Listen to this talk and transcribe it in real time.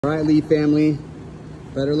All right, Lee family,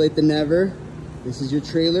 better late than never. This is your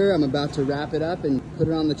trailer. I'm about to wrap it up and put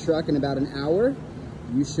it on the truck in about an hour.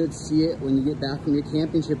 You should see it when you get back from your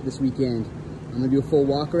camping trip this weekend. I'm gonna do a full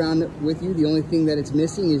walk around with you. The only thing that it's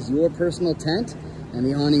missing is your personal tent, and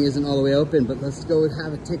the awning isn't all the way open, but let's go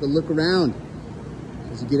and take a look around.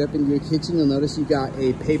 As you get up into your kitchen, you'll notice you got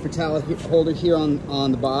a paper towel holder here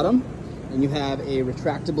on the bottom, and you have a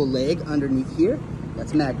retractable leg underneath here.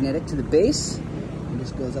 That's magnetic to the base. It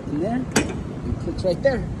just goes up in there and clicks right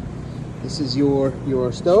there. This is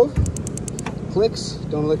your stove. Clicks,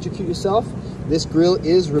 don't electrocute yourself. This grill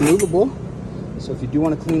is removable, so if you do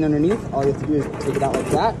want to clean underneath, all you have to do is take it out like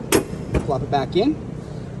that, plop it back in.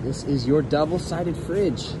 This is your double-sided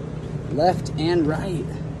fridge, left and right,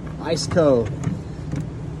 IceCo.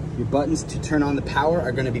 Your buttons to turn on the power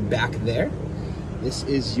are going to be back there. This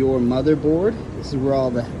is your motherboard. This is where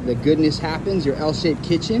all the goodness happens, your L-shaped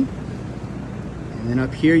kitchen. And then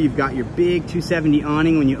up here, you've got your big 270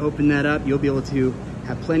 awning. When you open that up, you'll be able to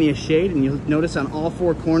have plenty of shade. And you'll notice on all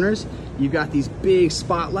four corners, you've got these big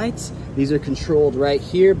spotlights. These are controlled right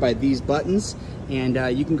here by these buttons. And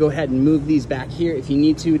you can go ahead and move these back here if you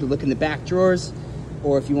need to look in the back drawers.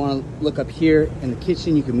 Or if you want to look up here in the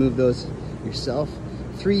kitchen, you can move those yourself.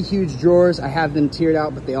 3 huge drawers. I have them tiered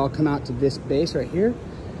out, but they all come out to this base right here.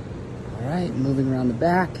 All right, moving around the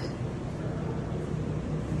back.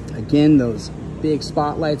 Again, those big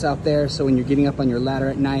spotlights out there, so when you're getting up on your ladder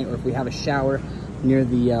at night, or if we have a shower near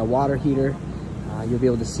the water heater, you'll be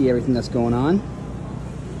able to see everything that's going on.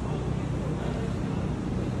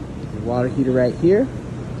 The water heater right here,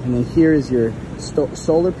 and then here is your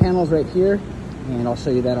solar panels right here, and I'll show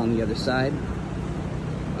you that on the other side.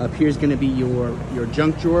 Up here is going to be your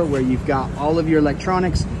junk drawer, where you've got all of your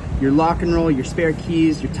electronics, your lock and roll, your spare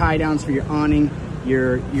keys, your tie downs for your awning,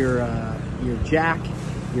 your jack,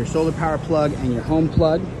 your solar power plug, and your home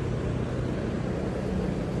plug.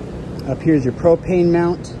 Up here is your propane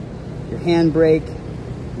mount, your handbrake,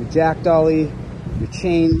 your jack dolly, your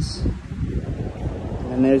chains,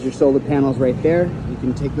 and there's your solar panels right there. You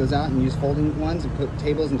can take those out and use folding ones and put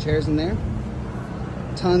tables and chairs in there.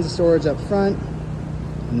 Tons of storage up front,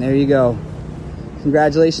 and there you go.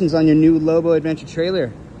 Congratulations on your new LOBO Adventure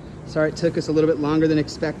trailer. Sorry it took us a little bit longer than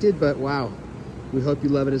expected, but wow, we hope you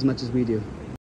love it as much as we do.